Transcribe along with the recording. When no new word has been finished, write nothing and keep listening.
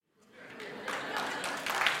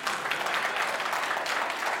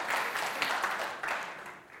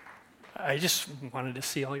I just wanted to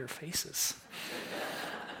see all your faces.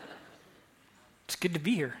 It's good to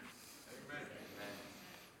be here.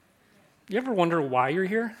 You ever wonder why you're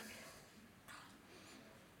here?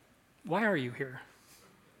 Why are you here?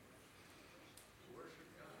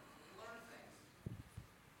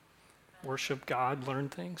 Worship God, learn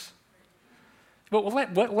things. But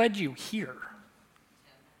what led you here?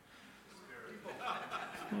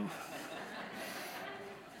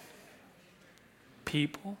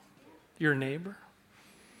 People, your neighbor.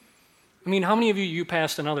 I mean, how many of you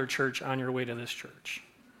passed another church on your way to this church?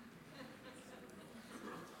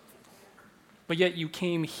 But yet you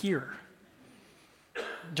came here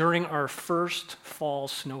during our first fall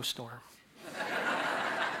snowstorm.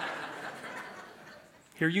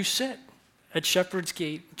 Here you sit at Shepherd's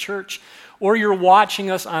Gate Church, or you're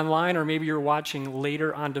watching us online, or maybe you're watching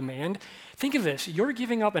later on demand. Think of this, you're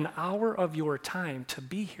giving up an hour of your time to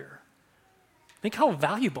be here. Think how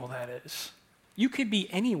valuable that is. You could be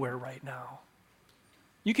anywhere right now.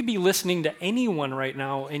 You could be listening to anyone right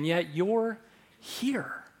now, and yet you're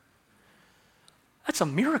here. That's a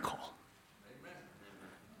miracle.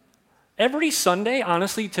 Every Sunday,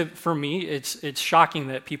 honestly, for me, it's shocking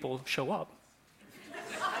that people show up.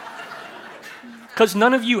 Because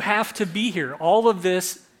none of you have to be here. All of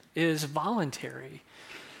this is voluntary.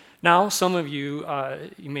 Now, some of you,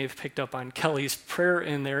 you may have picked up on Kelly's prayer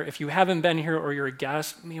in there. If you haven't been here or you're a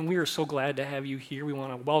guest, man, we are so glad to have you here. We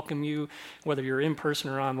want to welcome you, whether you're in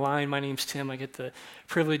person or online. My name's Tim. I get the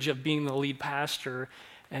privilege of being the lead pastor.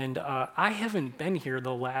 And I haven't been here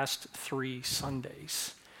the last 3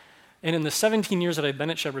 Sundays. And in the 17 years that I've been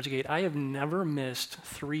at Shepherd's Gate, I have never missed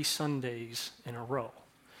 3 Sundays in a row.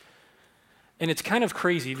 And it's kind of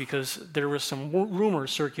crazy because there was some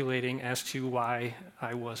rumors circulating as to why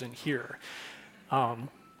I wasn't here.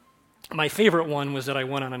 My favorite one was that I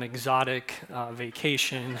went on an exotic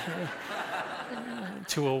vacation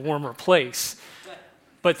to a warmer place.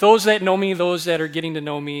 But those that know me, those that are getting to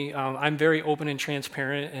know me, I'm very open and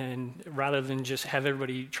transparent, and rather than just have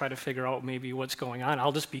everybody try to figure out maybe what's going on,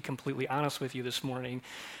 I'll just be completely honest with you this morning.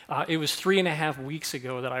 It was 3.5 weeks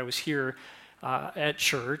ago that I was here at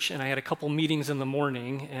church, and I had a couple meetings in the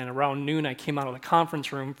morning, and around noon I came out of the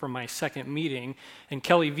conference room for my second meeting, and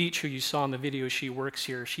Kelly Veach, who you saw in the video, she works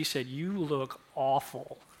here, she said, "You look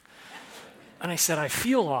awful." And I said, "I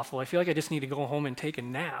feel awful. I feel like I just need to go home and take a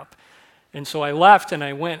nap." And so I left and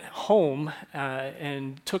I went home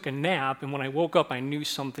and took a nap, and when I woke up I knew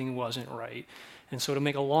something wasn't right. And so to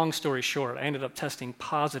make a long story short, I ended up testing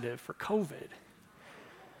positive for COVID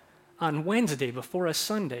on Wednesday before a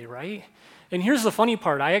Sunday, right? And here's the funny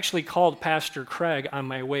part. I actually called Pastor Craig on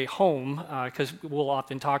my way home because we'll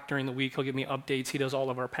often talk during the week. He'll give me updates. He does all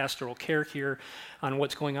of our pastoral care here on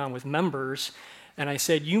what's going on with members. And I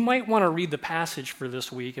said, "You might want to read the passage for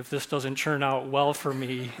this week if this doesn't turn out well for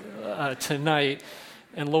me tonight."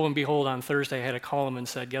 And lo and behold, on Thursday, I had to call him and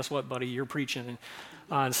said, "Guess what, buddy? You're preaching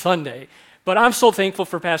on Sunday." But I'm so thankful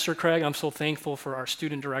for Pastor Craig. I'm so thankful for our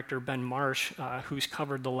student director, Ben Marsh, who's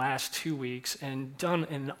covered the last 2 weeks and done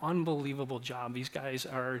an unbelievable job. These guys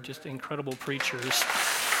are just incredible preachers.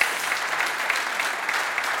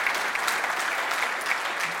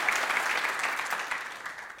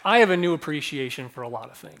 I have a new appreciation for a lot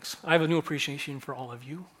of things. I have a new appreciation for all of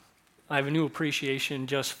you. I have a new appreciation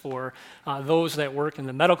just for those that work in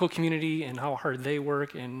the medical community and how hard they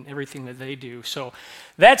work and everything that they do. So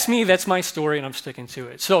that's me, that's my story, and I'm sticking to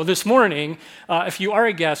it. So this morning, if you are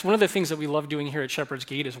a guest, one of the things that we love doing here at Shepherd's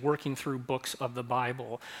Gate is working through books of the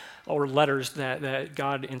Bible or letters that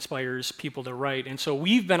God inspires people to write. And so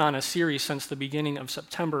we've been on a series since the beginning of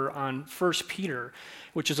September on 1 Peter,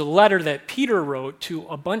 which is a letter that Peter wrote to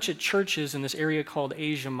a bunch of churches in this area called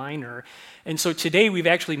Asia Minor. And so today we've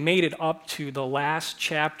actually made it up to the last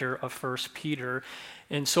chapter of 1 Peter.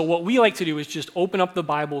 And so what we like to do is just open up the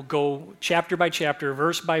Bible, go chapter by chapter,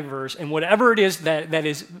 verse by verse, and whatever it is that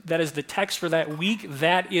is the text for that week,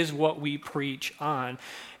 that is what we preach on.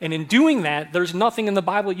 And in doing that, there's nothing in the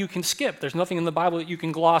Bible you can skip. There's nothing in the Bible that you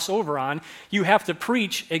can gloss over on. You have to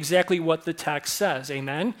preach exactly what the text says.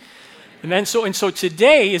 Amen? And so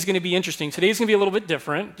today is going to be interesting. Today is going to be a little bit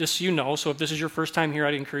different, just so you know. So if this is your first time here,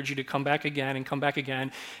 I'd encourage you to come back again and come back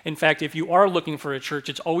again. In fact, if you are looking for a church,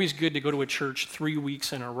 it's always good to go to a church 3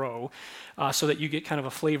 weeks in a row so that you get kind of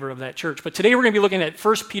a flavor of that church. But today we're going to be looking at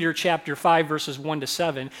 1 Peter chapter 5, verses 1 to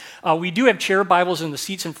 7. We do have chair Bibles in the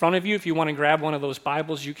seats in front of you. If you want to grab one of those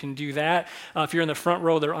Bibles, you can do that. If you're in the front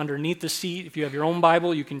row, they're underneath the seat. If you have your own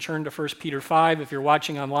Bible, you can turn to 1 Peter 5. If you're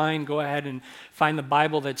watching online, go ahead and find the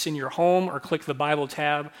Bible that's in your home. home or click the Bible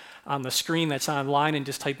tab on the screen that's online and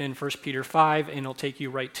just type in 1 Peter 5, and it'll take you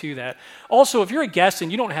right to that. Also, if you're a guest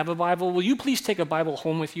and you don't have a Bible, will you please take a Bible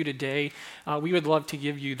home with you today? We would love to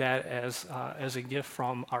give you that as a gift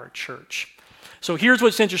from our church. So here's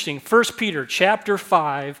what's interesting. 1 Peter chapter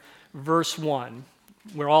 5, verse 1.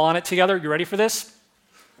 We're all on it together. You ready for this?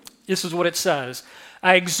 This is what it says.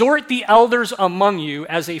 I exhort the elders among you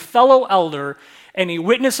as a fellow elder and a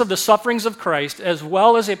witness of the sufferings of Christ, as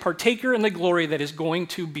well as a partaker in the glory that is going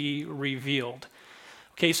to be revealed.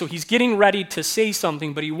 Okay, so he's getting ready to say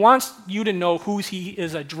something, but he wants you to know who he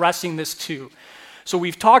is addressing this to. So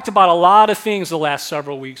we've talked about a lot of things the last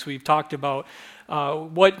several weeks. We've talked about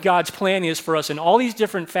what God's plan is for us in all these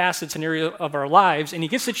different facets and areas of our lives, and he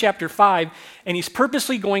gets to chapter 5, and he's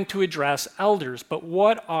purposely going to address elders. But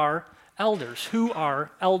what are elders? Who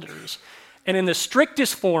are elders? And in the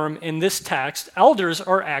strictest form in this text, elders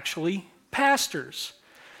are actually pastors.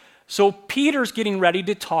 So Peter's getting ready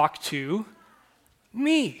to talk to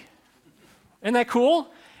me. Isn't that cool?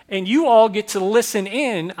 And you all get to listen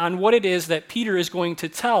in on what it is that Peter is going to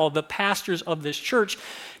tell the pastors of this church,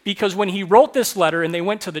 because when he wrote this letter and they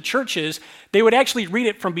went to the churches, they would actually read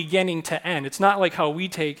it from beginning to end. It's not like how we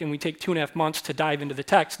take 2.5 months to dive into the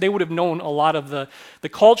text. They would have known a lot of the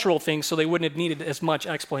cultural things, so they wouldn't have needed as much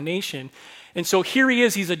explanation. And so here he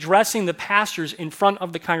is, he's addressing the pastors in front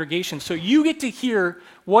of the congregation. So you get to hear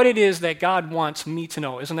what it is that God wants me to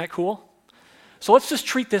know. Isn't that cool? So let's just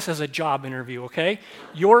treat this as a job interview, okay?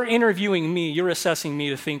 You're interviewing me, you're assessing me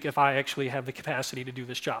to think if I actually have the capacity to do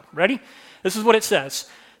this job. Ready? This is what it says.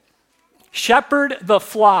 Shepherd the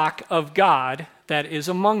flock of God that is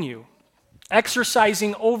among you,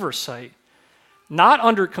 exercising oversight, not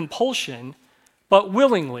under compulsion, but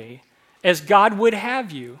willingly, as God would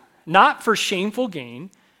have you, not for shameful gain,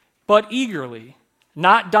 but eagerly,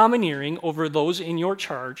 not domineering over those in your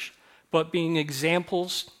charge, but being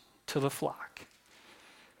examples to the flock.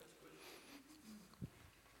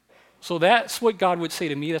 So that's what God would say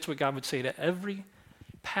to me. That's what God would say to every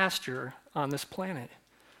pastor on this planet.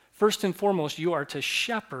 First and foremost, you are to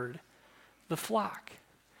shepherd the flock.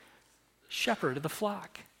 Shepherd the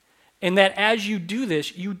flock. And that as you do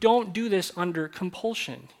this, you don't do this under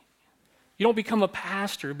compulsion. You don't become a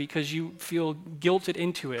pastor because you feel guilted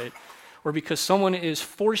into it or because someone is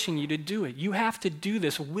forcing you to do it. You have to do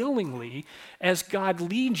this willingly as God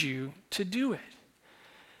leads you to do it.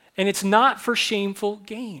 And it's not for shameful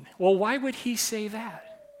gain. Well, why would he say that?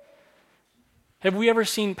 Have we ever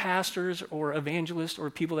seen pastors or evangelists or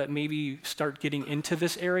people that maybe start getting into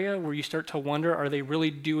this area where you start to wonder, are they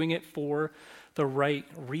really doing it for the right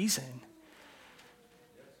reason?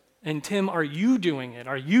 And Tim, are you doing it?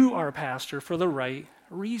 Are you our pastor for the right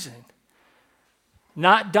reason?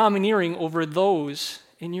 Not domineering over those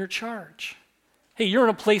in your charge. Hey, you're in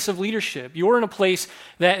a place of leadership. You're in a place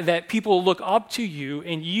that people look up to you,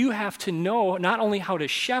 and you have to know not only how to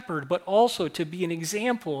shepherd, but also to be an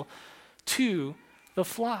example to the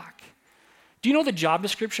flock. Do you know the job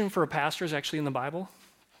description for a pastor is actually in the Bible?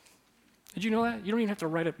 Did you know that? You don't even have to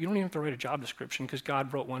write a job description because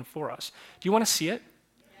God wrote one for us. Do you want to see it?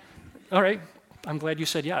 Yeah. All right. I'm glad you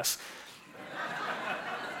said yes.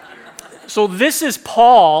 So this is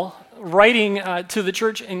Paul writing to the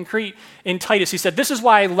church in Crete in Titus. He said, "This is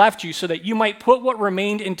why I left you, so that you might put what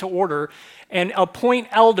remained into order and appoint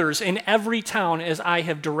elders in every town as I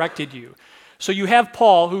have directed you." So you have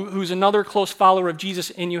Paul, who's another close follower of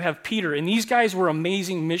Jesus, and you have Peter. And these guys were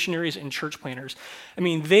amazing missionaries and church planters. I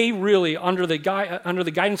mean, they really, under the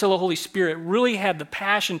guidance of the Holy Spirit, really had the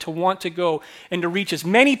passion to want to go and to reach as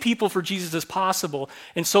many people for Jesus as possible.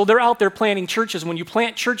 And so they're out there planting churches. When you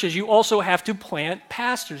plant churches, you also have to plant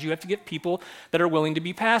pastors. You have to get people that are willing to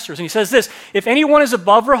be pastors. And he says this, "If anyone is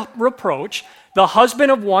above reproach, the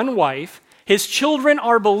husband of one wife, his children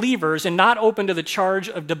are believers and not open to the charge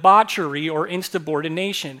of debauchery or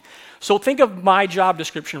insubordination." So think of my job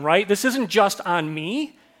description, right? This isn't just on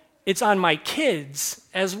me, it's on my kids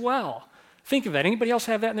as well. Think of that. Anybody else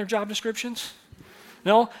have that in their job descriptions?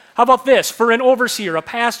 No? How about this? For an overseer, a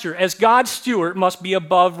pastor, as God's steward, must be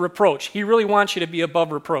above reproach. He really wants you to be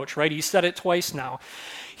above reproach, right? He said it twice now.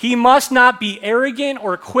 He must not be arrogant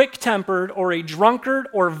or quick-tempered or a drunkard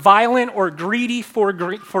or violent or greedy for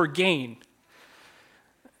gain.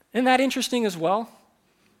 Isn't that interesting as well?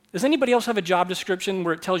 Does anybody else have a job description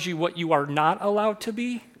where it tells you what you are not allowed to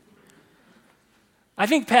be? I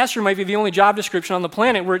think pastor might be the only job description on the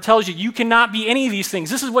planet where it tells you you cannot be any of these things.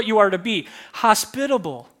 This is what you are to be.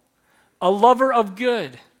 Hospitable, a lover of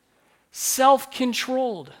good,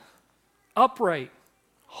 self-controlled, upright,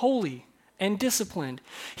 holy, and disciplined.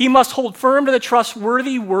 He must hold firm to the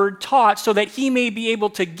trustworthy word taught so that he may be able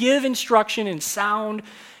to give instruction in sound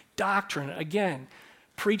doctrine. Again,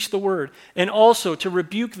 preach the word, and also to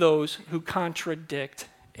rebuke those who contradict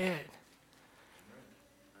it.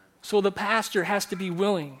 So the pastor has to be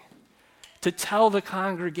willing to tell the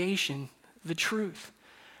congregation the truth.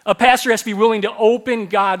 A pastor has to be willing to open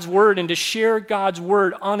God's word and to share God's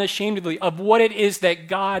word unashamedly of what it is that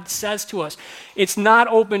God says to us. It's not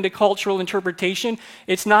open to cultural interpretation.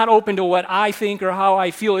 It's not open to what I think or how I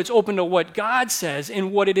feel. It's open to what God says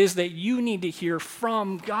and what it is that you need to hear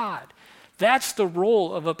from God. That's the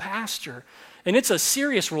role of a pastor. And it's a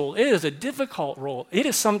serious role. It is a difficult role. It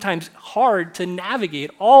is sometimes hard to navigate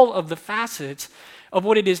all of the facets of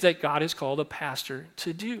what it is that God has called a pastor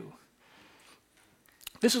to do.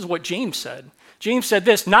 This is what James said. James said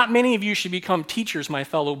this, "Not many of you should become teachers, my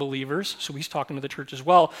fellow believers." So he's talking to the church as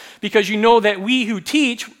well. "Because you know that we who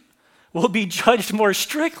teach will be judged more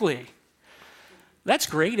strictly." That's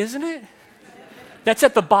great, isn't it? That's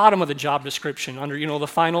at the bottom of the job description under, the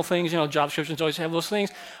final things. Job descriptions always have those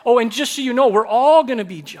things. Oh, and just so you know, we're all going to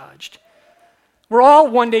be judged. We're all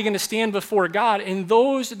one day going to stand before God, and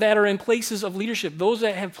those that are in places of leadership, those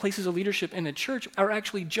that have places of leadership in the church are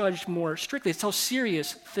actually judged more strictly. It's how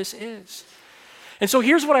serious this is. And so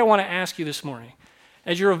here's what I want to ask you this morning.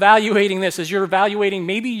 As you're evaluating this,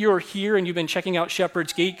 maybe you're here and you've been checking out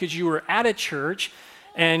Shepherd's Gate because you were at a church,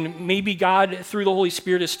 and maybe God, through the Holy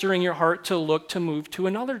Spirit, is stirring your heart to look to move to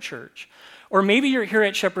another church. Or maybe you're here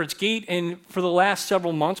at Shepherd's Gate, and for the last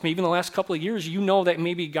several months, maybe in the last couple of years, you know that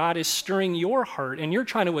maybe God is stirring your heart, and you're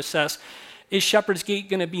trying to assess, is Shepherd's Gate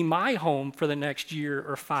going to be my home for the next year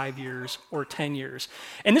or 5 years or 10 years?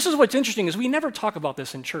 And this is what's interesting, is we never talk about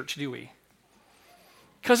this in church, do we?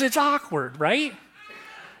 Because it's awkward, right?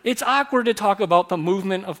 It's awkward to talk about the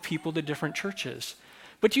movement of people to different churches.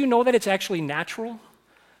 But do you know that it's actually natural?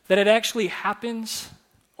 That it actually happens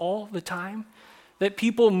all the time? That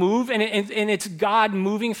people move, and it's God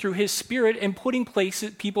moving through his Spirit and putting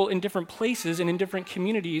people in different places and in different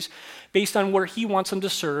communities based on where he wants them to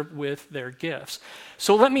serve with their gifts.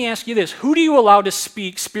 So let me ask you this. Who do you allow to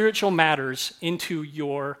speak spiritual matters into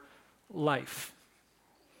your life?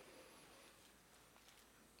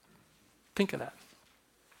 Think of that.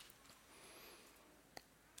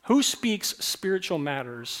 Who speaks spiritual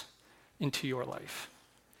matters into your life?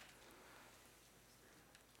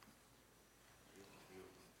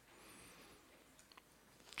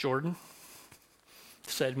 Jordan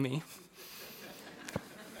said me.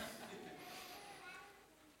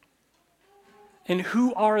 And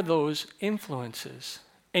who are those influences?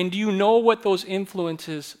 And do you know what those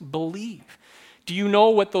influences believe? Do you know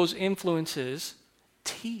what those influences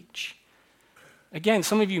teach? Again,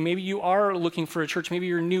 some of you, maybe you are looking for a church. Maybe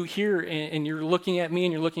you're new here and you're looking at me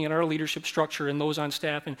and you're looking at our leadership structure and those on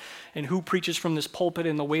staff and who preaches from this pulpit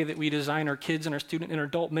and the way that we design our kids and our student and our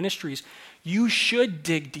adult ministries. You should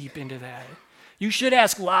dig deep into that. You should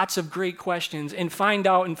ask lots of great questions and find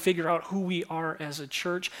out and figure out who we are as a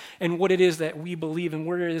church and what it is that we believe and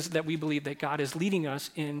where it is that we believe that God is leading us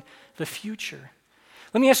in the future.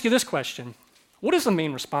 Let me ask you this question. What is the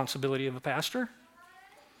main responsibility of a pastor?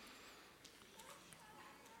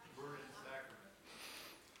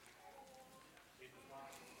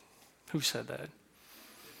 Who said that?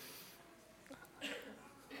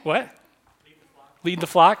 What? Lead the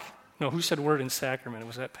flock? No, who said word and sacrament?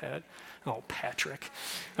 Was that Pat? Oh, Patrick.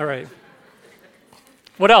 All right.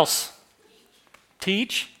 What else?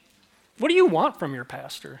 Teach? What do you want from your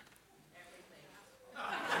pastor?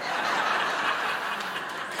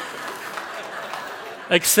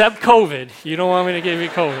 Except COVID. You don't want me to give you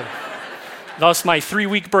COVID. Thus my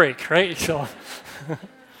 3-week break, right? So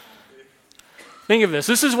think of this.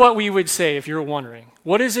 This is what we would say if you're wondering.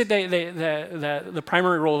 What is it that the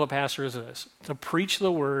primary role of a pastor is this? To preach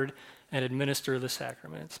the word and administer the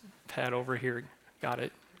sacraments. Pat over here got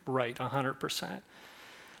it right, 100%.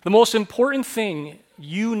 The most important thing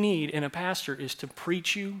you need in a pastor is to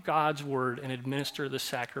preach you God's word and administer the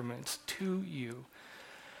sacraments to you.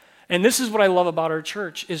 And this is what I love about our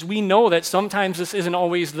church, is we know that sometimes this isn't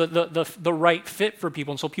always the right fit for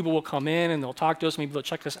people. And so people will come in and they'll talk to us, maybe they'll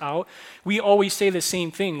check us out. We always say the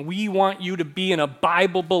same thing. We want you to be in a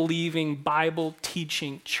Bible-believing,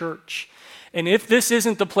 Bible-teaching church. And if this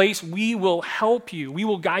isn't the place, we will help you. We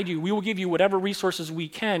will guide you. We will give you whatever resources we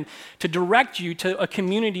can to direct you to a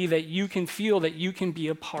community that you can feel that you can be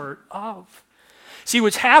a part of. See,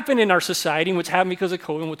 what's happened in our society, and what's happened because of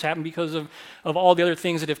COVID, and what's happened because of all the other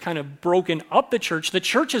things that have kind of broken up the church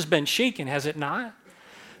has been shaken, has it not?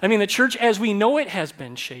 I mean, the church as we know it has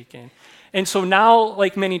been shaken. And so now,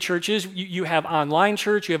 like many churches, you have online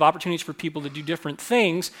church, you have opportunities for people to do different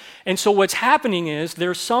things. And so what's happening is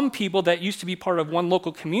there's some people that used to be part of one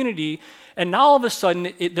local community, and now all of a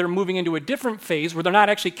sudden they're moving into a different phase where they're not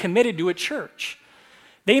actually committed to a church.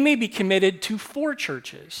 They may be committed to 4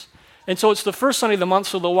 churches. And so it's the first Sunday of the month,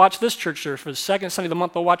 so they'll watch this church service. For the second Sunday of the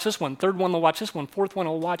month, they'll watch this one. Third one, they'll watch this one. Fourth one,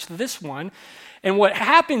 they'll watch this one. And what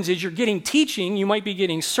happens is you're getting teaching, you might be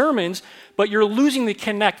getting sermons, but you're losing the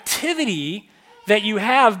connectivity that you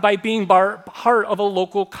have by being part of a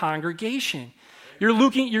local congregation. You're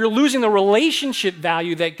losing the relationship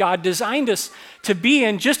value that God designed us to be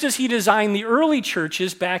in, just as he designed the early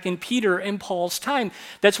churches back in Peter and Paul's time.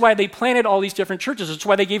 That's why they planted all these different churches. That's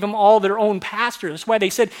why they gave them all their own pastors. That's why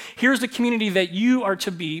they said, here's the community that you are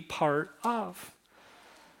to be part of.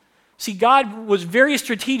 See, God was very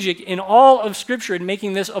strategic in all of Scripture in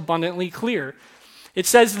making this abundantly clear. It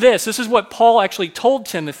says this is what Paul actually told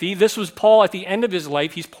Timothy. This was Paul at the end of his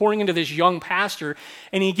life. He's pouring into this young pastor,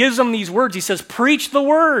 and he gives him these words. He says, preach the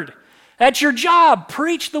word. That's your job.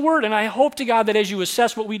 Preach the word. And I hope to God that as you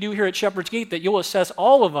assess what we do here at Shepherd's Gate, that you'll assess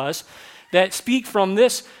all of us that speak from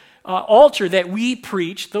this altar, that we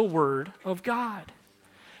preach the word of God.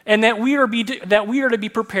 And that we are to be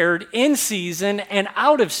prepared in season and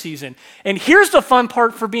out of season. And here's the fun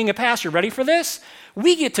part for being a pastor. Ready for this?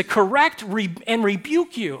 We get to correct and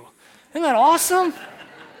rebuke you. Isn't that awesome?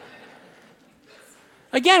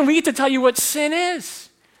 Again, we get to tell you what sin is.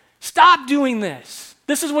 Stop doing this.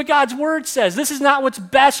 This is what God's word says. This is not what's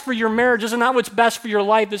best for your marriage. This is not what's best for your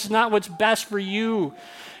life. This is not what's best for you.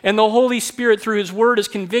 And the Holy Spirit, through his word, is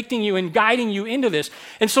convicting you and guiding you into this.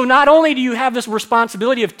 And so not only do you have this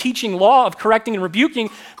responsibility of teaching law, of correcting and rebuking,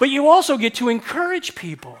 but you also get to encourage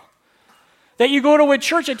people. That you go to a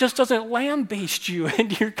church that just doesn't lambaste you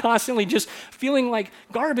and you're constantly just feeling like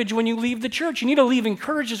garbage when you leave the church. You need to leave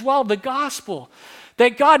encouraged as well, the gospel.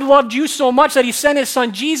 That God loved you so much that he sent his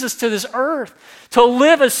son Jesus to this earth to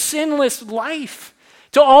live a sinless life.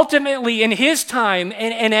 To ultimately, in his time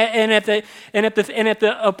and at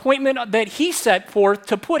the appointment that he set forth,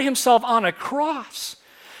 to put himself on a cross,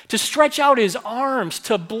 to stretch out his arms,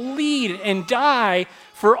 to bleed and die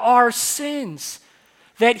for our sins,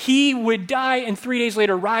 that he would die and 3 days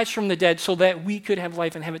later rise from the dead so that we could have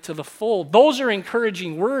life and have it to the full. Those are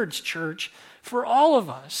encouraging words, church, for all of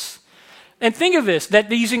us. And think of this, that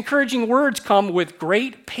these encouraging words come with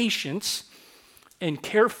great patience and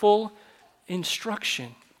careful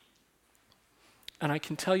instruction. And I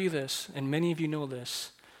can tell you this, and many of you know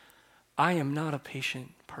this, I am not a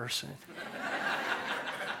patient person.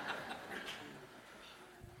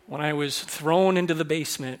 When I was thrown into the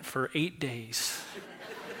basement for 8 days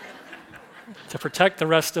to protect the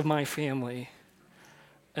rest of my family,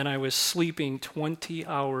 and I was sleeping 20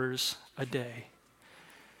 hours a day.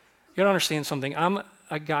 You gotta understand something. I'm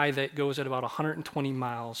a guy that goes at about 120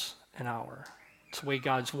 miles an hour. It's the way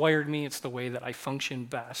God's wired me. It's the way that I function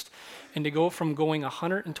best. And to go from going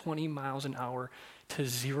 120 miles an hour to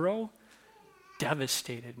 0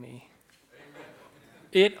 devastated me.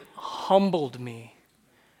 It humbled me.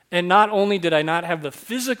 And not only did I not have the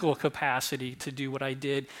physical capacity to do what I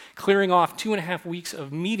did, clearing off 2.5 weeks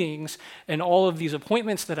of meetings and all of these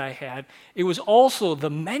appointments that I had, it was also the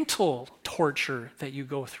mental torture that you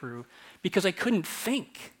go through because I couldn't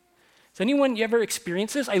think. Has anyone ever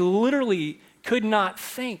experienced this? I literally could not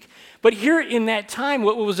think. But here in that time,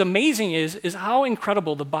 what was amazing is how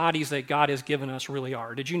incredible the bodies that God has given us really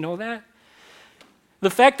are. Did you know that? The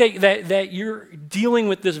fact that you're dealing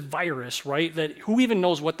with this virus, right? That who even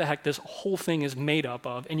knows what the heck this whole thing is made up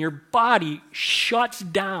of, and your body shuts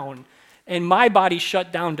down, and my body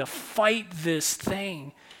shut down to fight this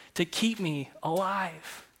thing, to keep me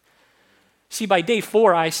alive. See, by day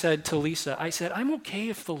 4, I said to Lisa, I'm okay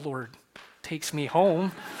if the Lord takes me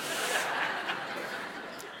home.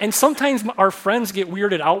 And sometimes our friends get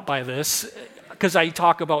weirded out by this because I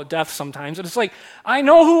talk about death sometimes. And it's like, I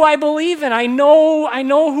know who I believe in. I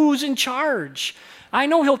know who's in charge. I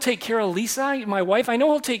know he'll take care of Lisa, my wife. I know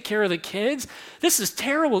he'll take care of the kids. This is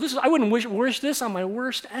terrible. I wouldn't wish this on my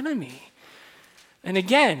worst enemy. And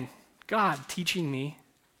again, God teaching me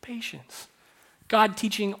patience. God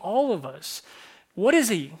teaching all of us. What is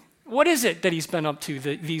he? What is it that he's been up to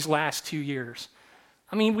these last 2 years?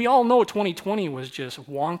 I mean, we all know 2020 was just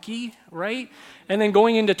wonky, right? And then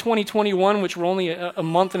going into 2021, which we're only a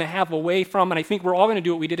month and a half away from, and I think we're all going to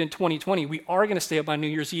do what we did in 2020. We are going to stay up on New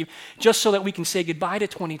Year's Eve just so that we can say goodbye to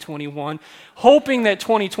 2021, hoping that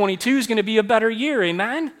 2022 is going to be a better year.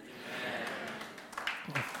 Amen?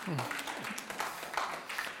 Amen.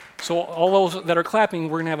 So all those that are clapping,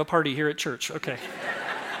 we're going to have a party here at church. Okay.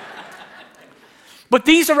 But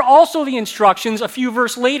these are also the instructions a few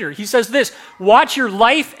verses later. He says this, watch your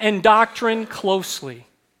life and doctrine closely.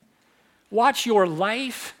 Watch your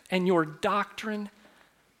life and your doctrine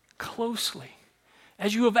closely.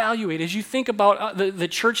 As you evaluate, as you think about the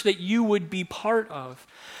church that you would be part of.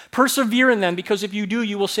 Persevere in them, because if you do,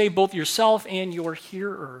 you will save both yourself and your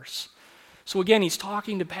hearers. So again, he's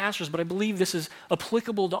talking to pastors, but I believe this is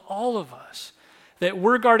applicable to all of us. That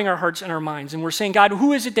we're guarding our hearts and our minds, and we're saying, God,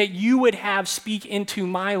 who is it that you would have speak into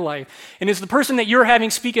my life? And is the person that you're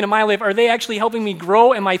having speak into my life, are they actually helping me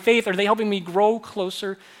grow in my faith? Are they helping me grow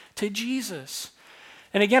closer to Jesus?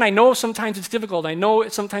 And again, I know sometimes it's difficult. I know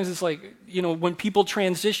sometimes it's like, when people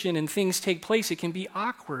transition and things take place, it can be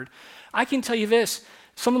awkward. I can tell you this,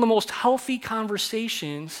 some of the most healthy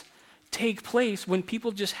conversations take place when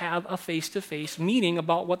people just have a face-to-face meeting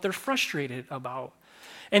about what they're frustrated about.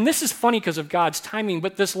 And this is funny because of God's timing,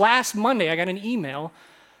 but this last Monday, I got an email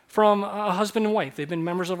from a husband and wife. They've been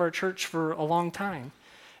members of our church for a long time.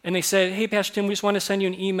 And they said, hey, Pastor Tim, we just want to send you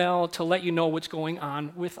an email to let you know what's going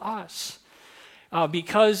on with us.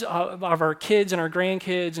 Because of our kids and our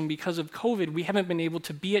grandkids and because of COVID, we haven't been able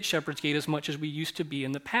to be at Shepherd's Gate as much as we used to be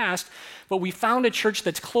in the past, but we found a church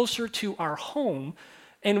that's closer to our home,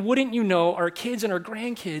 and wouldn't you know, our kids and our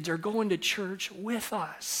grandkids are going to church with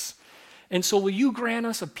us. And so will you grant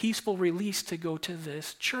us a peaceful release to go to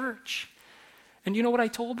this church? And you know what I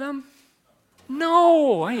told them?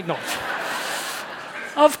 No, I ain't no.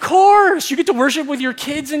 Of course, you get to worship with your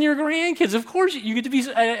kids and your grandkids. Of course, you get to be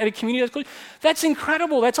at a community that's close. That's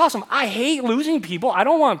incredible. That's awesome. I hate losing people. I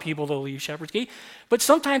don't want people to leave Shepherd's Gate. But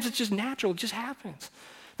sometimes it's just natural. It just happens.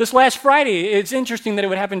 This last Friday, it's interesting that it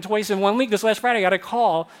would happen twice in 1 week. This last Friday, I got a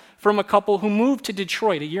call from a couple who moved to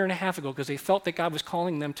Detroit a year and a half ago because they felt that God was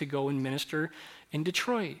calling them to go and minister in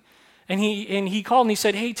Detroit. And he called and he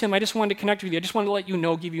said, hey, Tim, I just wanted to connect with you. I just wanted to let you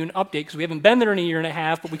know, give you an update, because we haven't been there in a year and a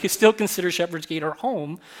half, but we could still consider Shepherd's Gate our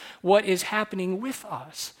home, what is happening with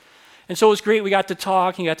us. And so it was great. We got to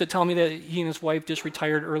talk. He got to tell me that he and his wife just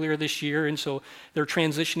retired earlier this year, and so they're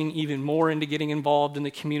transitioning even more into getting involved in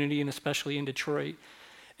the community, and especially in Detroit.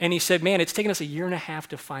 And he said, man, it's taken us a year and a half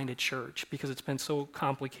to find a church because it's been so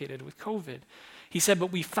complicated with COVID. He said,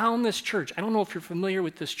 but we found this church. I don't know if you're familiar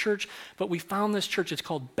with this church, but we found this church. It's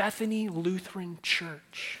called Bethany Lutheran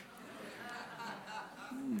Church.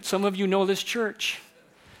 Some of you know this church.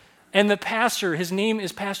 And the pastor, his name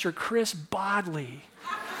is Pastor Chris Bodley.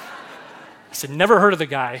 I said, never heard of the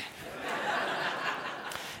guy.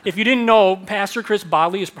 If you didn't know, Pastor Chris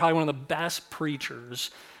Bodley is probably one of the best preachers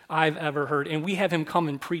I've ever heard. And we have him come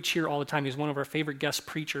and preach here all the time. He's one of our favorite guest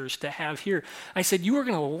preachers to have here. I said, you are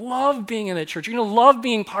going to love being in that church. You're going to love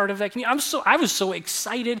being part of that community. I was so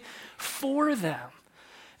excited for them.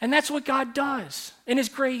 And that's what God does in his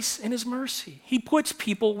grace and his mercy. He puts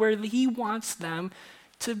people where he wants them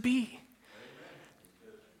to be.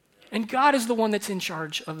 And God is the one that's in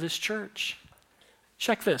charge of this church.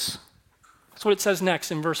 Check this. That's what it says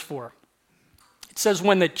next in verse 4. It says,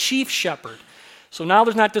 when the chief shepherd, so now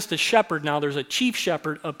there's not just a shepherd, now there's a chief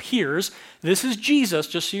shepherd appears. This is Jesus,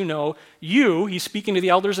 just so you know. He's speaking to the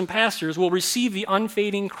elders and pastors, will receive the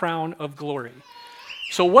unfading crown of glory.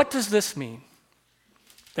 So what does this mean?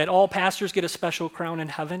 That all pastors get a special crown in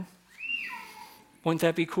heaven? Wouldn't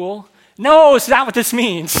that be cool? No, it's not what this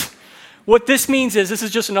means. What this means is this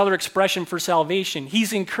is just another expression for salvation.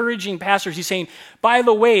 He's encouraging pastors. He's saying, by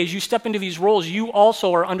the way, as you step into these roles, you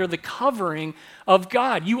also are under the covering of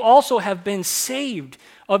God. You also have been saved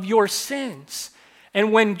of your sins.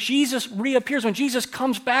 And when Jesus reappears, when Jesus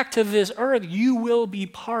comes back to this earth, you will be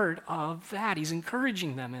part of that. He's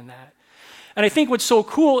encouraging them in that. And I think what's so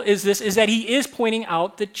cool is that he is pointing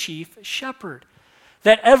out the chief shepherd.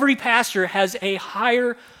 That every pastor has a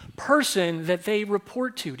higher person that they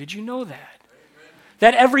report to. Did you know that? Amen.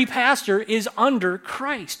 That every pastor is under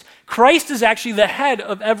Christ. Christ is actually the head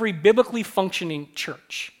of every biblically functioning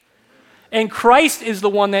church. And Christ is the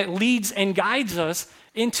one that leads and guides us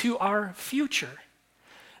into our future.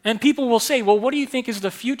 And people will say, well, what do you think is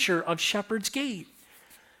the future of Shepherd's Gate?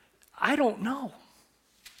 I don't know.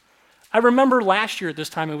 I remember last year at this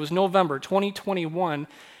time, it was November 2021,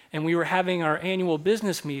 and we were having our annual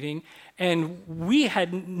business meeting, and we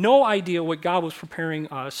had no idea what God was preparing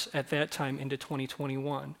us at that time into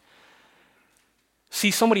 2021.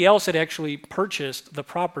 See, somebody else had actually purchased the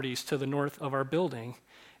properties to the north of our building,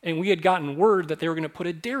 and we had gotten word that they were going to put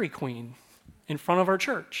a Dairy Queen in front of our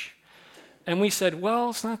church. And we said, well,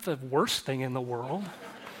 it's not the worst thing in the world.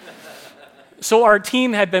 So our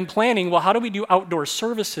team had been planning, well, how do we do outdoor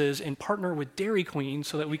services and partner with Dairy Queen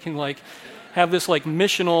so that we can have this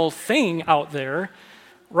missional thing out there?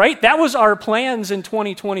 right? That was our plans in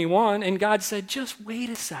 2021, and God said, just wait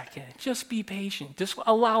a second. Just be patient. Just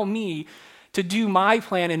allow me to do my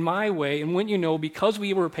plan in my way. And when you know, because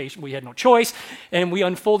we were patient, we had no choice, and we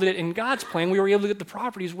unfolded it in God's plan, we were able to get the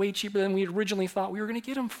properties way cheaper than we originally thought we were going to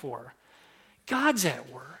get them for. God's at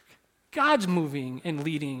work. God's moving and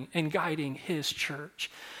leading and guiding his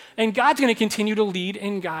church. And God's going to continue to lead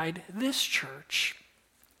and guide this church.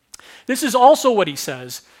 This is also what he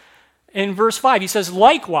says. In verse 5, he says,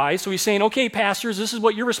 likewise, so he's saying, okay, pastors, this is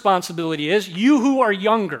what your responsibility is. You who are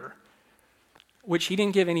younger, which he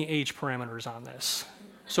didn't give any age parameters on this.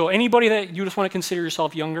 So anybody that you just want to consider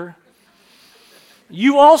yourself younger,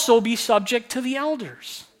 you also be subject to the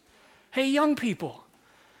elders. Hey, young people,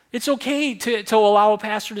 it's okay to allow a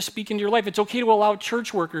pastor to speak into your life. It's okay to allow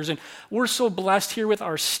church workers. And we're so blessed here with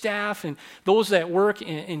our staff and those that work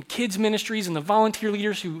in kids ministries and the volunteer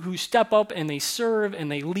leaders who step up and they serve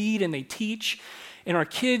and they lead and they teach. And our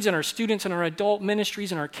kids and our students and our adult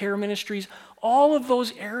ministries and our care ministries, all of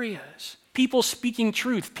those areas. People speaking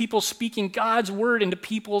truth, people speaking God's word into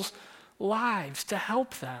people's lives to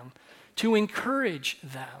help them, to encourage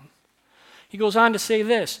them. He goes on to say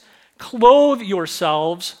this, clothe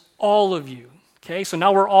yourselves, all of you. Okay, so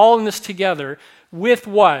now we're all in this together with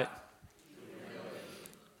what?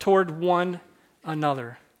 Toward one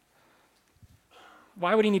another.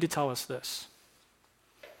 Why would he need to tell us this?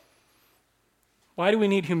 Why do we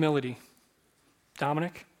need humility?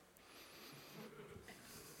 Dominic?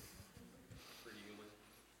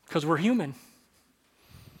 Because we're human.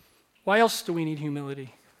 Why else do we need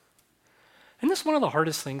humility? Isn't this one of the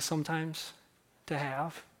hardest things sometimes to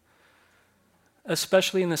have?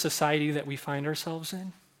 Especially in the society that we find ourselves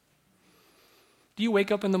in. Do you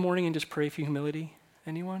wake up in the morning and just pray for humility?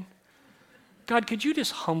 Anyone? God, could you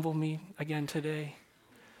just humble me again today?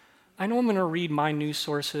 I know I'm going to read my news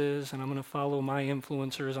sources and I'm going to follow my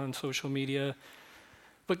influencers on social media,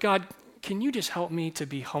 but God, can you just help me to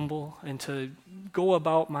be humble and to go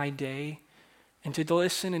about my day and to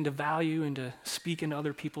listen and to value and to speak into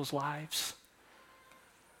other people's lives?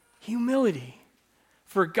 Humility.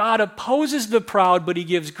 For God opposes the proud, but he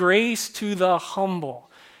gives grace to the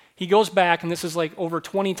humble. He goes back, and this is like over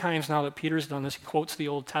 20 times now that Peter's done this. He quotes the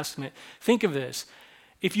Old Testament. Think of this.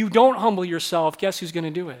 If you don't humble yourself, guess who's going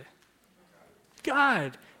to do it?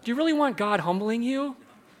 God. Do you really want God humbling you?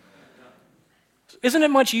 Isn't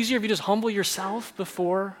it much easier if you just humble yourself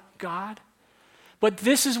before God? But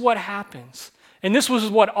this is what happens. And this was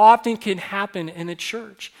what often can happen in a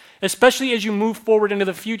church, especially as you move forward into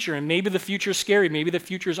the future. And maybe the future's scary. Maybe the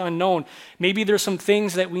future's unknown. Maybe there's some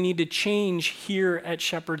things that we need to change here at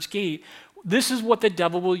Shepherd's Gate. This is what the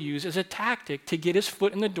devil will use as a tactic to get his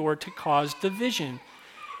foot in the door to cause division.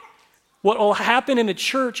 What will happen in a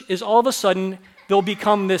church is all of a sudden there'll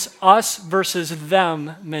become this us versus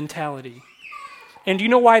them mentality. And do you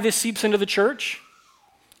know why this seeps into the church?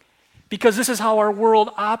 Because this is how our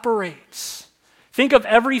world operates. Think of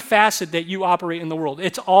every facet that you operate in the world.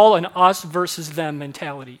 It's all an us versus them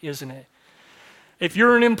mentality, isn't it? If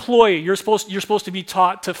you're an employee, you're supposed to be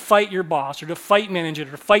taught to fight your boss or to fight management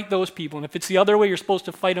or to fight those people. And if it's the other way, you're supposed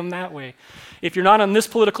to fight them that way. If you're not on this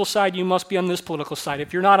political side, you must be on this political side.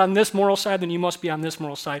 If you're not on this moral side, then you must be on this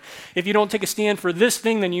moral side. If you don't take a stand for this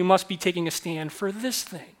thing, then you must be taking a stand for this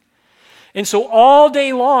thing. And so all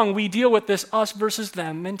day long, we deal with this us versus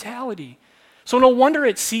them mentality. So no wonder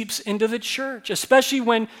it seeps into the church, especially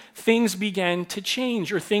when things begin to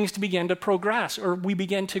change or things begin to progress or we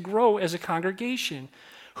begin to grow as a congregation.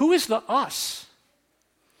 Who is the us?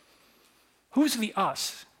 Who's the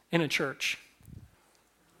us in a church?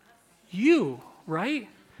 You, right?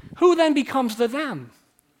 Who then becomes the them?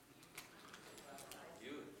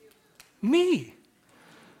 Me.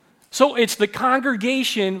 So it's the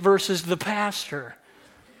congregation versus the pastor.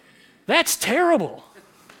 That's terrible.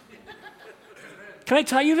 Can I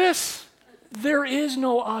tell you this? There is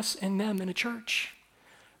no us and them in a church.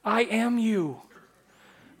 I am you.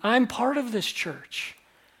 I'm part of this church.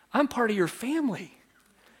 I'm part of your family.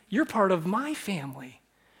 You're part of my family.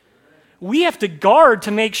 We have to guard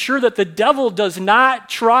to make sure that the devil does not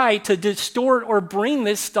try to distort or bring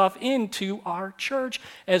this stuff into our church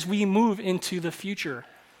as we move into the future.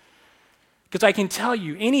 Because I can tell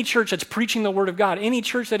you, any church that's preaching the Word of God, any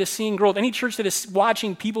church that is seeing growth, any church that is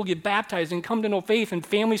watching people get baptized and come to know faith and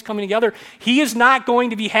families coming together, he is not going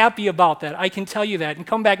to be happy about that. I can tell you that. And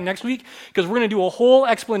come back next week because we're going to do a whole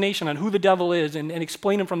explanation on who the devil is and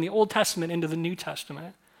explain him from the Old Testament into the New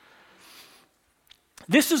Testament.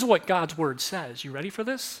 This is what God's Word says. You ready for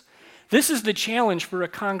this? This is the challenge for a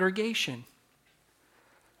congregation.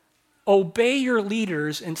 Obey your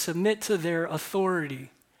leaders and submit to their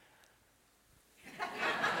authority.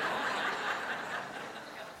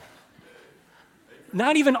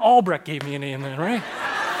 Not even Albrecht gave me an amen, right?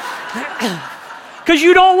 Because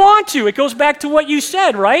you don't want to. It goes back to what you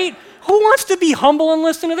said, right? Who wants to be humble and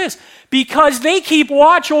listen to this? Because they keep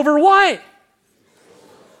watch over what?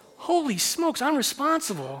 Holy smokes, I'm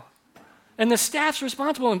responsible. And the staff's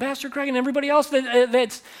responsible, and Pastor Craig and everybody else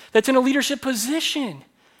that's in a leadership position.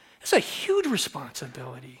 It's a huge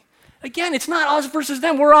responsibility. Again, it's not us versus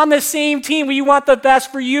them. We're on the same team. We want the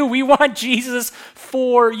best for you. We want Jesus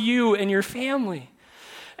for you and your family.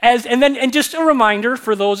 And just a reminder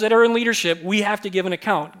for those that are in leadership, we have to give an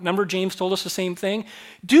account. Remember, James told us the same thing?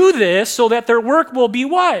 Do this so that their work will be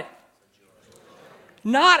what?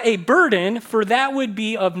 Not a burden, for that would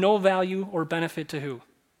be of no value or benefit to who?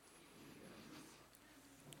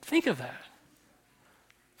 Think of that.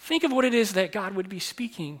 Think of what it is that God would be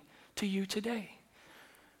speaking to you today.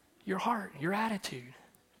 Your heart, your attitude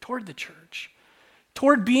toward the church,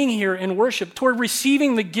 toward being here in worship, toward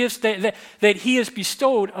receiving the gifts that he has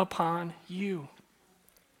bestowed upon you.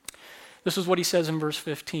 This is what he says in verse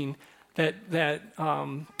 15 that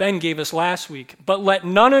Ben gave us last week. But let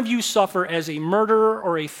none of you suffer as a murderer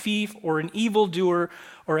or a thief or an evildoer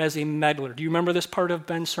or as a meddler. Do you remember this part of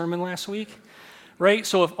Ben's sermon last week? Right?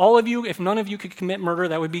 So if none of you could commit murder,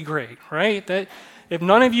 that would be great, right? If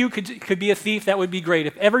none of you could be a thief, that would be great.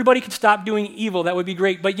 If everybody could stop doing evil, that would be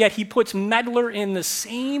great. But yet he puts meddler in the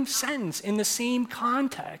same sentence, in the same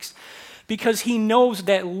context, because he knows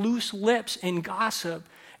that loose lips and gossip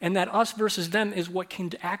and that us versus them is what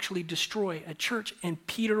can actually destroy a church. And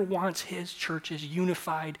Peter wants his churches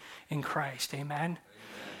unified in Christ. Amen?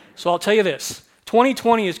 So I'll tell you this.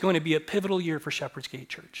 2020 is going to be a pivotal year for Shepherd's Gate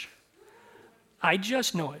Church. I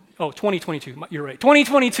just know it. Oh, 2022. You're right.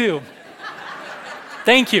 2022.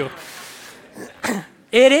 Thank you.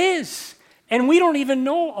 It is. And we don't even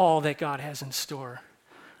know all that God has in store.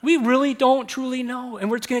 We really don't truly know.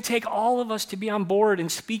 And it's going to take all of us to be on board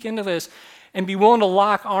and speak into this and be willing to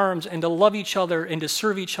lock arms and to love each other and to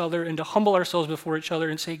serve each other and to humble ourselves before each other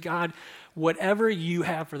and say, God, whatever you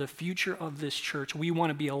have for the future of this church, we want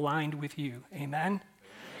to be aligned with you. Amen?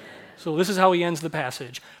 So this is how he ends the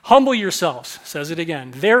passage. Humble yourselves, says it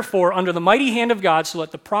again. Therefore, under the mighty hand of God, so at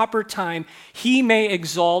the proper time he may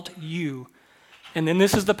exalt you. And then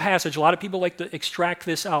this is the passage. A lot of people like to extract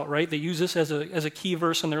this out, right? They use this as a key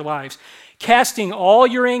verse in their lives. Casting all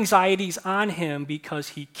your anxieties on him because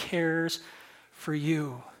he cares for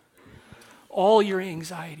you. All your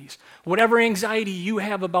anxieties. Whatever anxiety you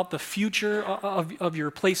have about the future of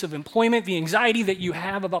your place of employment, the anxiety that you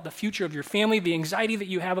have about the future of your family, the anxiety that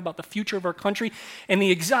you have about the future of our country, and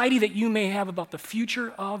the anxiety that you may have about the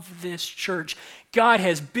future of this church. God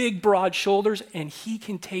has big, broad shoulders, and he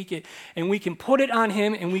can take it, and we can put it on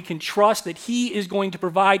him, and we can trust that he is going to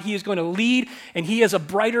provide, he is going to lead, and he has a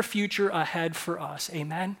brighter future ahead for us.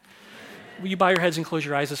 Amen? Will you bow your heads and close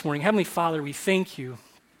your eyes this morning? Heavenly Father, we thank you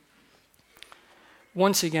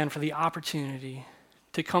once again for the opportunity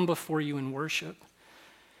to come before you in worship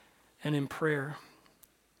and in prayer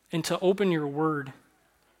and to open your word.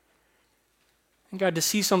 And God, to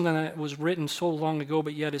see something that was written so long ago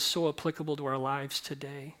but yet is so applicable to our lives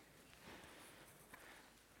today.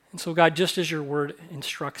 And so God, just as your word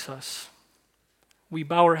instructs us, we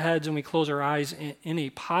bow our heads and we close our eyes in a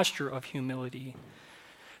posture of humility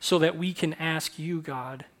so that we can ask you,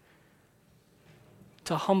 God,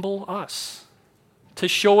 to humble us, to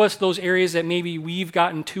show us those areas that maybe we've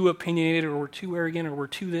gotten too opinionated or we're too arrogant or we're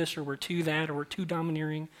too this or we're too that or we're too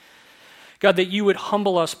domineering. God, that you would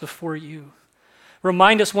humble us before you.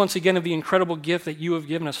 Remind us once again of the incredible gift that you have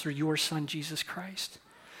given us through your Son, Jesus Christ.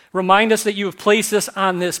 Remind us that you have placed us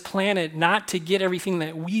on this planet not to get everything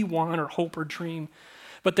that we want or hope or dream,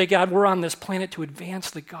 but that, God, we're on this planet to advance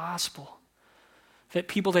the gospel, that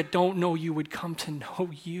people that don't know you would come to know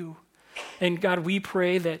you. And God, we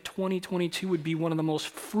pray that 2022 would be one of the most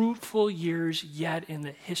fruitful years yet in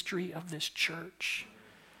the history of this church.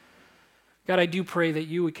 God, I do pray that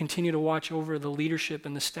you would continue to watch over the leadership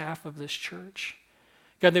and the staff of this church.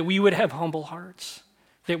 God, that we would have humble hearts,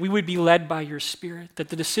 that we would be led by your Spirit, that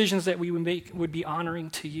the decisions that we would make would be honoring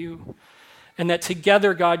to you, and that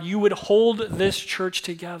together, God, you would hold this church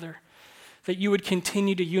together, that you would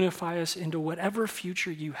continue to unify us into whatever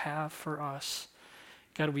future you have for us.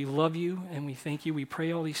 God, we love you and we thank you. We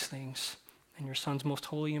pray all these things in your Son's most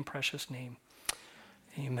holy and precious name.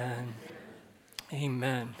 Amen.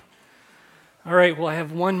 Amen. All right, well, I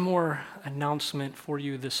have one more announcement for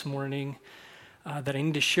you this morning that I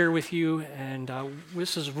need to share with you, and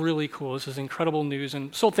this is really cool. This is incredible news, and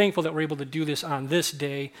I'm so thankful that we're able to do this on this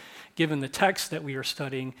day, given the text that we are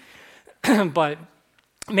studying. But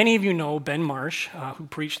Many of you know Ben Marsh, who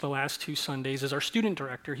preached the last 2 Sundays, is our student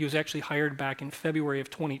director. He was actually hired back in February of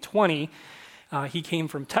 2020. He came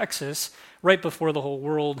from Texas right before the whole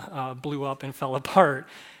world blew up and fell apart.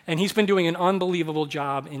 And he's been doing an unbelievable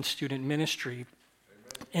job in student ministry.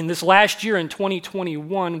 In this last year, in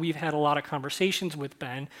 2021, we've had a lot of conversations with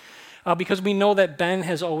Ben because we know that Ben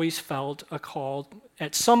has always felt a call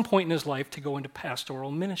at some point in his life to go into pastoral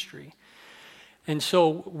ministry. And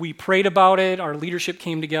so we prayed about it. Our leadership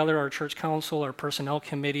came together, our church council, our personnel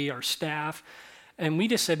committee, our staff, and we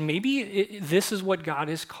just said, maybe this is what God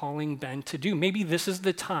is calling Ben to do. Maybe this is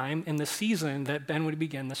the time in the season that Ben would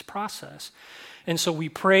begin this process. And so we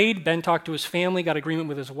prayed. Ben talked to his family, got agreement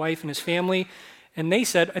with his wife and his family, and they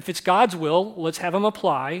said, if it's God's will, let's have him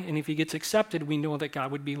apply, and if he gets accepted, we know that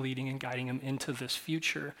God would be leading and guiding him into this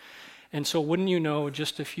future. And so wouldn't you know,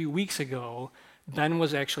 just a few weeks ago, Ben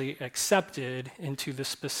was actually accepted into the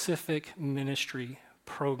specific ministry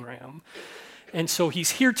program. And so he's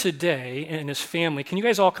here today, and his family. Can you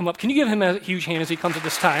guys all come up? Can you give him a huge hand as he comes at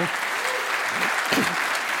this time?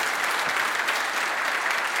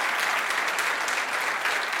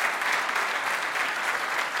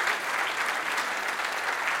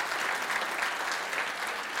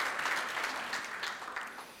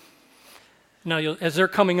 Now, as they're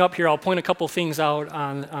coming up here, I'll point a couple things out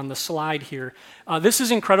on the slide here. This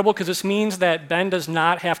is incredible because this means that Ben does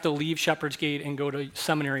not have to leave Shepherd's Gate and go to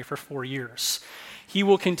seminary for 4 years. He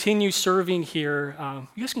will continue serving here.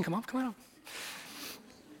 You guys can come on up.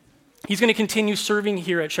 He's going to continue serving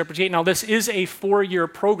here at Shepherd's Gate. Now, this is a 4-year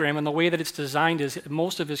program, and the way that it's designed is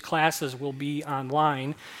most of his classes will be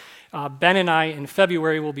online. Ben and I, in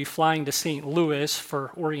February, will be flying to St. Louis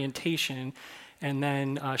for orientation, and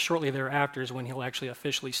then shortly thereafter is when he'll actually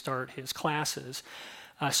officially start his classes.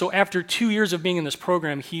 So after 2 years of being in this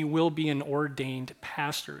program, he will be an ordained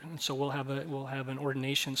pastor. And so we'll have an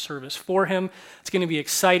ordination service for him. It's going to be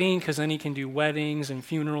exciting because then he can do weddings and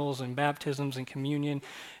funerals and baptisms and communion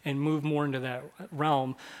and move more into that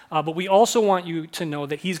realm. But we also want you to know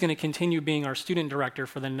that he's going to continue being our student director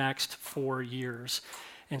for the next 4 years.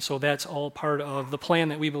 And so that's all part of the plan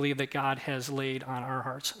that we believe that God has laid on our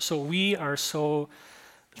hearts. So we are so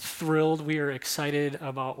thrilled. We are excited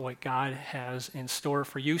about what God has in store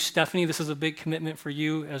for you. Stephanie, this is a big commitment for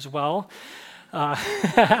you as well.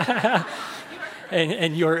 And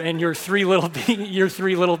your three little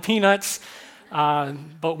peanuts.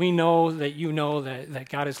 But we know that you know that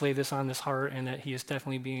God has laid this on this heart and that he is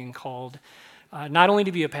definitely being called not only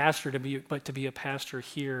to be a pastor, but to be a pastor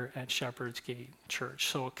here at Shepherd's Gate Church.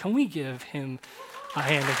 So can we give him a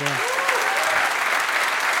hand again?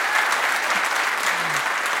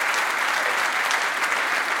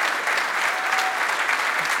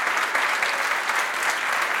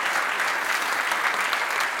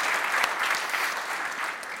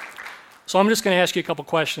 So I'm just going to ask you a couple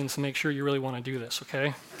questions to make sure you really want to do this,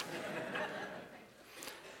 okay?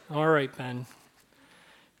 All right, Ben.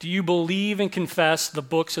 Do you believe and confess the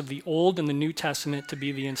books of the Old and the New Testament to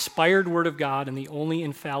be the inspired Word of God and the only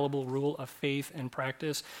infallible rule of faith and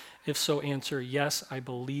practice? If so, answer, yes, I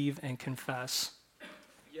believe and confess.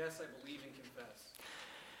 Yes, I believe and confess.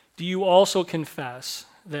 Do you also confess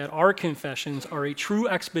that our confessions are a true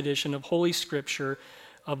expedition of Holy Scripture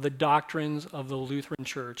of the doctrines of the Lutheran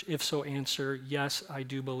Church? If so, answer, yes, I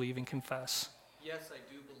do believe and confess. Yes, I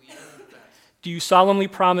do believe and confess. Do you solemnly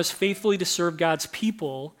promise faithfully to serve God's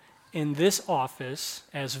people in this office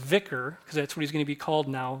as vicar, because that's what he's going to be called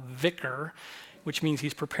now, vicar, which means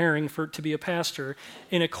he's preparing to be a pastor,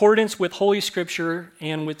 in accordance with Holy Scripture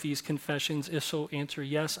and with these confessions? If so, answer,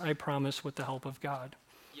 yes, I promise with the help of God.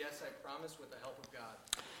 Yes, I promise with the help of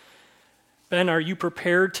God. Ben, are you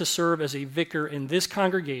prepared to serve as a vicar in this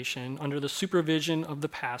congregation under the supervision of the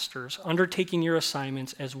pastors, undertaking your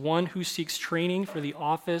assignments as one who seeks training for the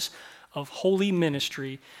office of holy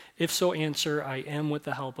ministry? If so, answer, I am with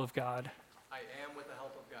the help of God. I am with the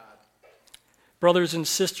help of God. Brothers and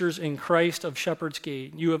sisters in Christ of Shepherd's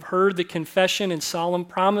Gate, you have heard the confession and solemn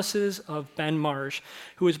promises of Ben Marsh,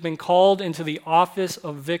 who has been called into the office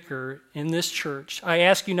of vicar in this church. I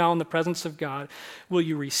ask you now in the presence of God, will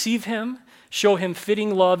you receive him, show him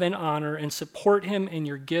fitting love and honor, and support him in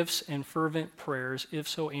your gifts and fervent prayers? If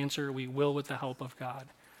so, answer, we will with the help of God.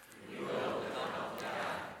 We will.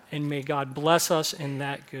 And may God bless us in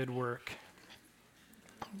that good work.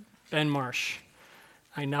 Ben Marsh,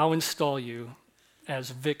 I now install you as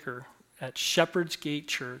vicar at Shepherd's Gate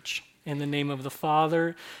Church in the name of the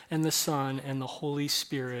Father and the Son and the Holy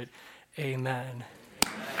Spirit. Amen.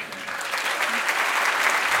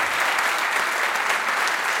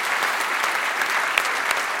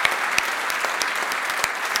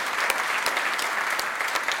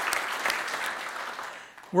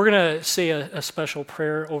 We're going to say a special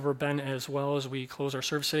prayer over Ben as well as we close our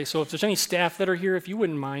service today. So if there's any staff that are here, if you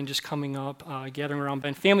wouldn't mind just coming up, gathering around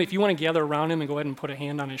Ben. Family, if you want to gather around him and go ahead and put a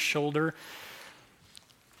hand on his shoulder,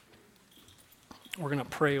 we're going to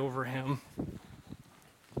pray over him.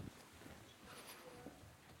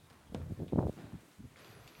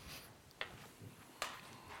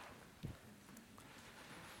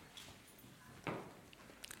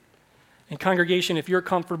 And congregation, if you're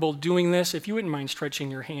comfortable doing this, if you wouldn't mind stretching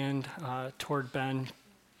your hand toward Ben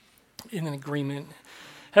in an agreement.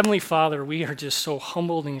 Heavenly Father, we are just so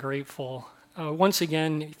humbled and grateful once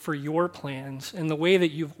again for your plans and the way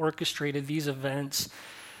that you've orchestrated these events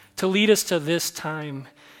to lead us to this time,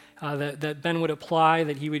 that Ben would apply,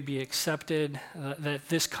 that he would be accepted, that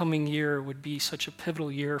this coming year would be such a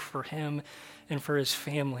pivotal year for him and for his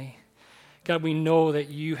family. God, we know that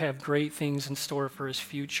you have great things in store for his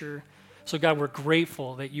future. So God, we're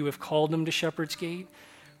grateful that you have called him to Shepherd's Gate.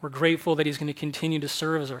 We're grateful that he's going to continue to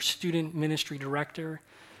serve as our student ministry director.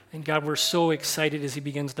 And God, we're so excited as he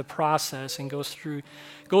begins the process and goes through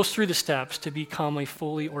the steps to become a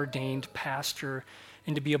fully ordained pastor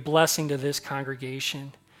and to be a blessing to this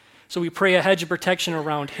congregation. So we pray a hedge of protection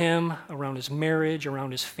around him, around his marriage,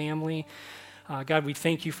 around his family. God, we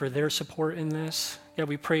thank you for their support in this. God,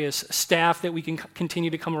 we pray as staff that we can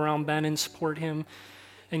continue to come around Ben and support him.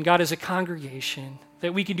 And God, as a congregation,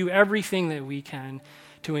 that we can do everything that we can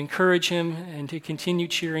to encourage him and to continue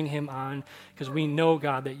cheering him on, because we know,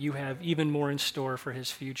 God, that you have even more in store for his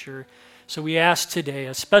future. So we ask today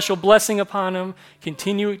a special blessing upon him.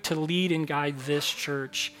 Continue to lead and guide this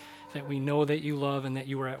church that we know that you love and that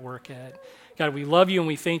you are at work at. God, we love you and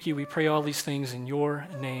we thank you. We pray all these things in your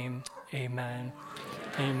name. Amen.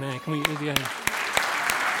 Amen. Can we again?